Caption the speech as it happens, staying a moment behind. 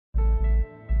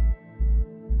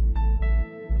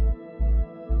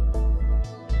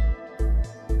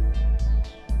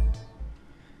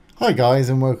Hi guys,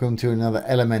 and welcome to another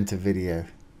Elementor video.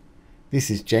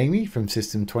 This is Jamie from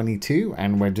System22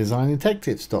 and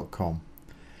webdesignandtechtips.com.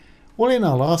 Well, in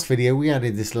our last video we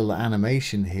added this little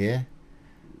animation here,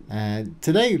 and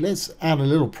today let's add a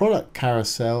little product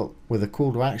carousel with a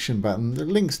call to action button that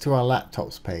links to our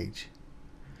laptops page.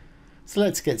 So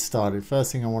let's get started.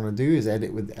 First thing I want to do is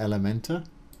edit with Elementor.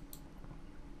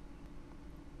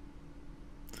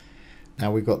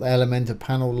 Now we've got the Elementor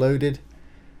panel loaded.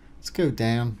 Let's go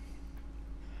down.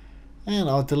 And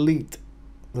I'll delete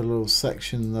the little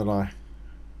section that I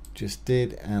just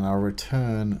did, and I'll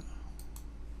return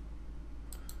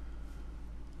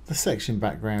the section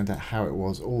background to how it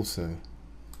was also.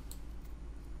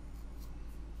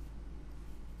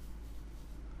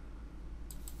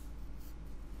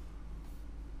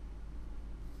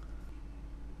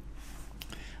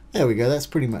 There we go, that's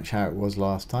pretty much how it was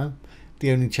last time.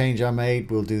 The only change I made,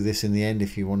 we'll do this in the end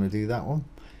if you want to do that one.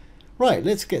 Right,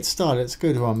 let's get started. Let's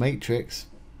go to our matrix.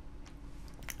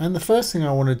 And the first thing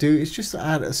I want to do is just to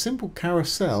add a simple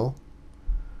carousel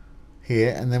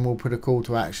here, and then we'll put a call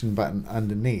to action button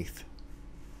underneath.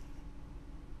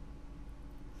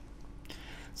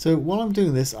 So while I'm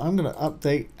doing this, I'm going to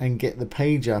update and get the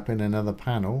page up in another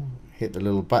panel. Hit the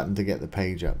little button to get the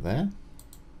page up there,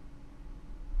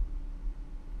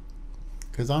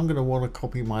 because I'm going to want to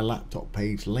copy my laptop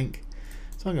page link.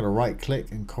 So I'm going to right click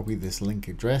and copy this link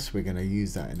address. We're going to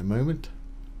use that in a moment.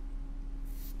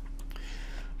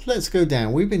 Let's go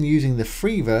down. We've been using the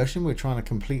free version. We're trying to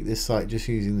complete this site just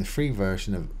using the free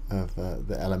version of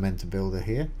the Elementor builder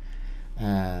here.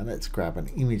 And let's grab an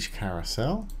image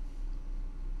carousel.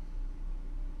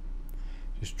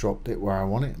 Just dropped it where I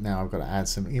want it. Now I've got to add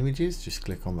some images. Just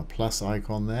click on the plus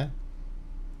icon there.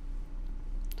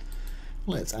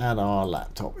 Let's add our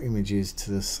laptop images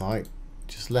to the site.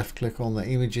 Just left click on the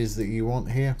images that you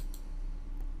want here.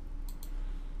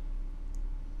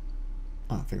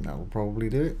 I think that will probably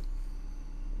do it.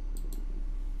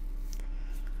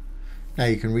 Now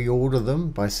you can reorder them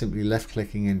by simply left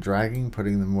clicking and dragging,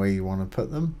 putting them where you want to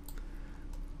put them.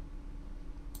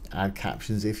 Add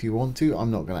captions if you want to.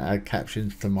 I'm not going to add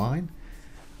captions to mine.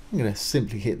 I'm going to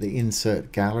simply hit the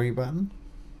insert gallery button.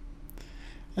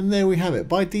 And there we have it.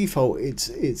 By default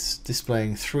it's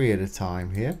displaying 3 at a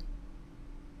time here.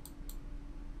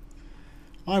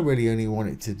 I really only want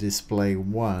it to display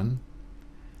 1,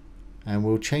 and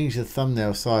we'll change the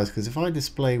thumbnail size, because if I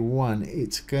display 1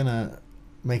 it's gonna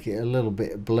make it a little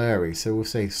bit blurry. So we'll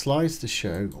say slides to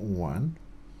show 1,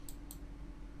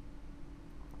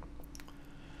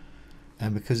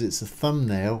 and because it's a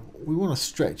thumbnail we want to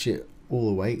stretch it all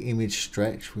the way. Image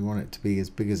stretch, we want it to be as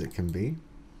big as it can be.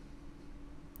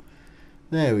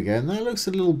 There we go, and that looks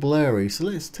a little blurry, so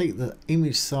let's take the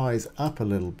image size up a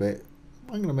little bit.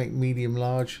 I'm going to make medium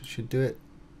large, should do it.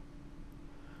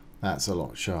 That's a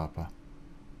lot sharper.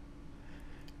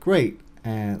 Great,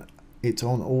 and it's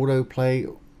on autoplay,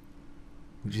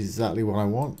 which is exactly what I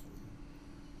want.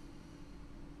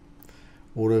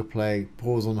 Autoplay,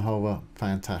 pause on hover,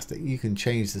 fantastic. You can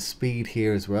change the speed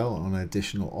here as well on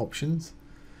additional options.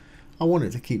 I want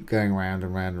it to keep going round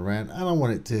and round and round, and I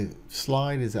want it to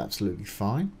slide is absolutely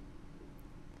fine.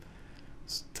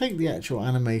 Take the actual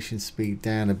animation speed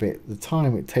down a bit, the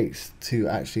time it takes to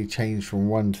actually change from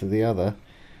one to the other.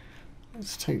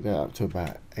 Let's take that up to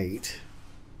about 8.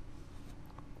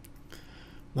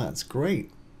 That's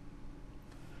great.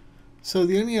 So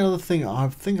the only other thing, I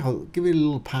think I'll give it a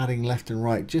little padding left and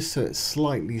right just so it's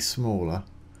slightly smaller.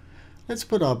 Let's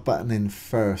put our button in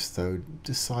first though,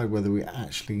 decide whether we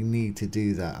actually need to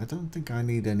do that. I don't think I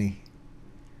need any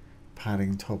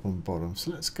padding top and bottom. So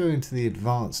let's go into the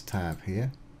advanced tab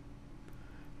here,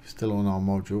 still on our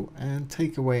module, and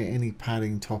take away any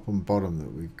padding top and bottom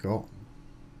that we've got.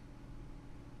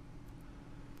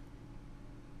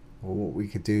 Or what we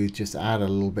could do is just add a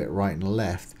little bit right and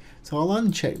left. So I'll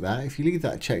uncheck that. If you leave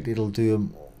that checked, it'll do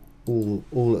them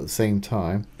all at the same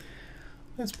time.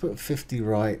 Let's put 50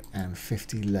 right and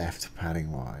 50 left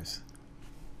padding wise.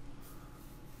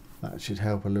 That should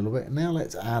help a little bit. Now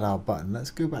let's add our button. Let's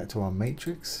go back to our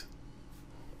matrix.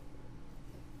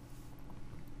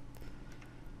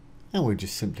 And we're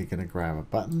just simply going to grab a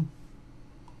button.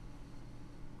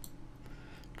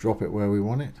 Drop it where we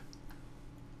want it.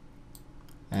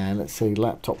 And let's say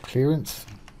laptop clearance.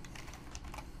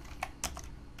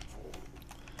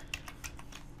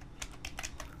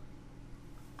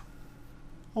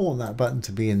 I want that button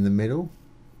to be in the middle.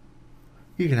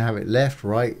 You can have it left,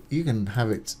 right, you can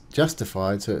have it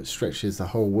justified so it stretches the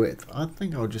whole width. I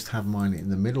think I'll just have mine in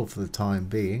the middle for the time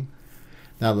being.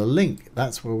 Now the link,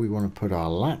 that's where we want to put our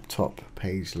laptop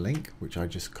page link, which I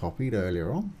just copied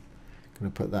earlier on.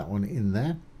 Going to put that one in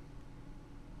there.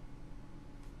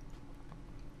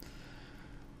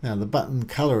 Now the button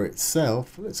color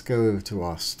itself, let's go over to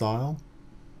our style.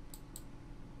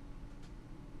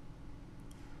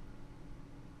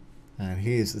 And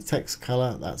here's the text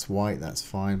color, that's white, that's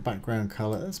fine. Background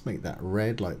color, let's make that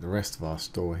red like the rest of our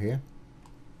store here.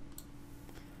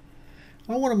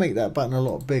 I want to make that button a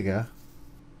lot bigger,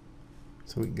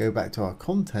 so we can go back to our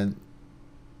content.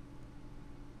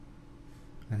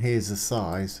 And here's the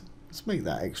size. Let's make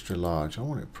that extra large. I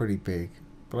want it pretty big,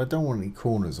 but I don't want any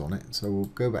corners on it. So we'll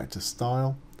go back to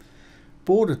style.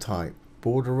 Border type,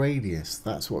 border radius.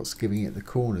 That's what's giving it the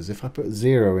corners. If I put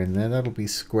 0 in there, that'll be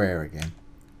square again.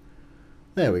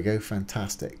 There we go,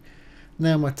 fantastic.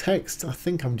 Now my text, I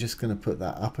think I'm just going to put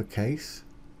that uppercase.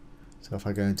 So if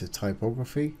I go into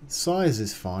typography, size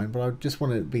is fine, but I just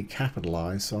want it to be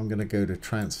capitalized. So I'm going to go to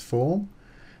transform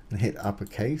and hit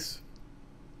uppercase.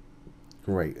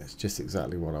 Great, that's just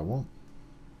exactly what I want.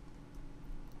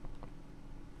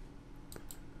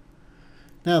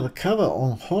 Now the color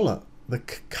on hover,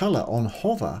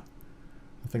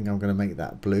 I think I'm going to make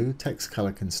that blue. Text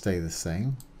color can stay the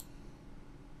same.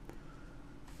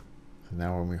 So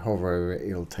now when we hover over it,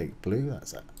 it'll take blue.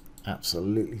 That's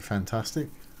absolutely fantastic.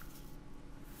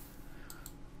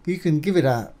 You can give it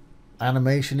a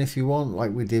animation if you want,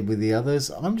 like we did with the others.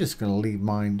 I'm just going to leave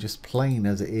mine just plain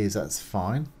as it is. That's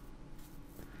fine.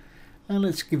 And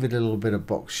let's give it a little bit of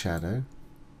box shadow.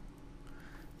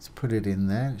 Let's put it in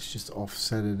there. Let's just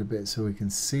offset it a bit so we can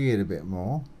see it a bit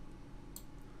more.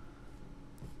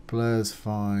 Blur's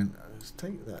fine. Let's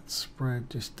take that spread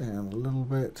just down a little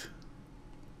bit.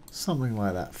 Something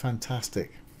like that.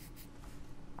 Fantastic.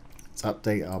 Let's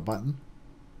update our button.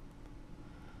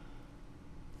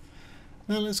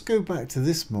 Now let's go back to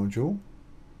this module.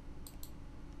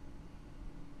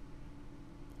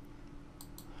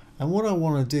 And what I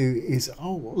want to do is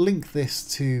I'll link this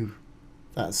to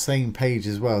that same page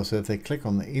as well. So if they click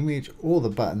on the image or the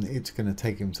button, it's going to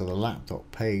take them to the laptop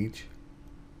page.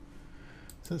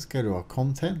 So let's go to our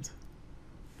content.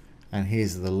 And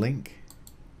here's the link.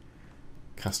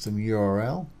 Custom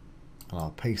URL. And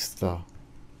I'll paste our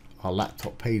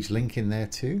laptop page link in there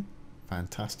too.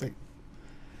 Fantastic.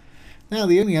 Now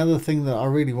the only other thing that I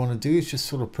really want to do is just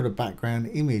sort of put a background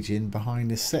image in behind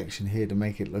this section here to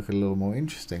make it look a little more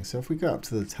interesting. So if we go up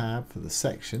to the tab for the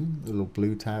section, the little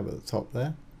blue tab at the top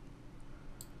there,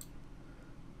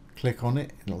 click on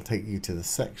it, it'll take you to the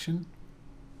section.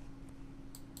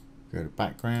 Go to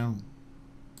background.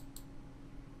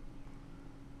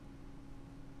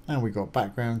 And we've got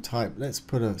background type. Let's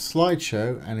put a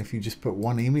slideshow, and if you just put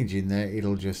one image in there,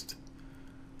 it'll just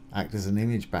act as an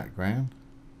image background.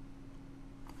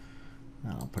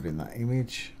 And I'll put in that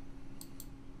image.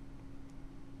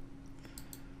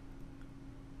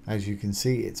 As you can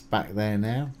see, it's back there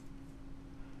now.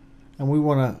 And we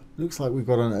want to, looks like we've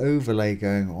got an overlay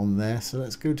going on there. So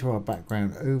let's go to our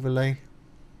background overlay.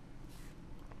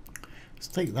 Let's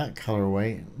take that color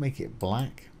away and make it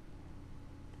black.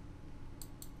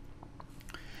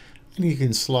 And you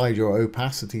can slide your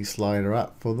opacity slider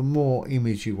up for the more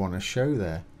image you want to show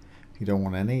there. If you don't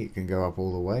want any, it can go up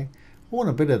all the way. I want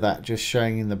a bit of that just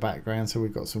showing in the background, so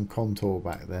we've got some contour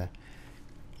back there.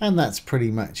 And that's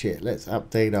pretty much it. Let's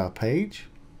update our page.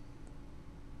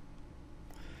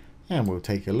 And we'll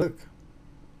take a look.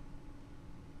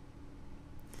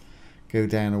 Go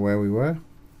down to where we were.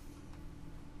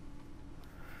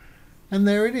 And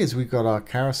there it is. We've got our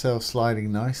carousel sliding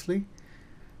nicely.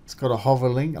 It's got a hover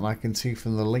link, and I can see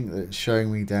from the link that it's showing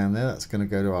me down there, that's going to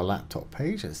go to our laptop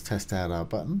page. Let's test out our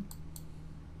button.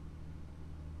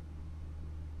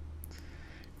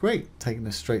 Great, taking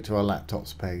us straight to our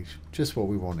laptops page. Just what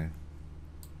we wanted.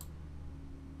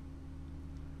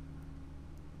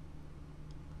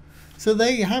 So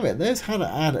there you have it. There's how to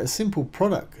add a simple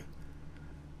product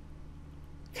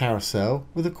carousel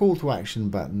with a call to action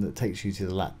button that takes you to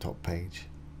the laptop page.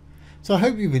 So I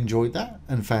hope you've enjoyed that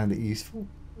and found it useful.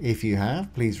 If you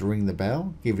have, please ring the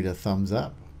bell, give it a thumbs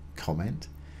up, comment,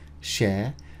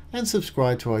 share, and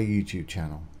subscribe to our YouTube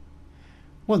channel.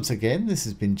 Once again, this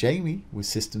has been Jamie with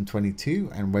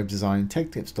System22 and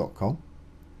WebDesignTechTips.com.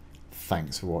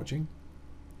 Thanks for watching.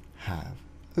 Have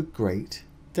a great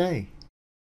day.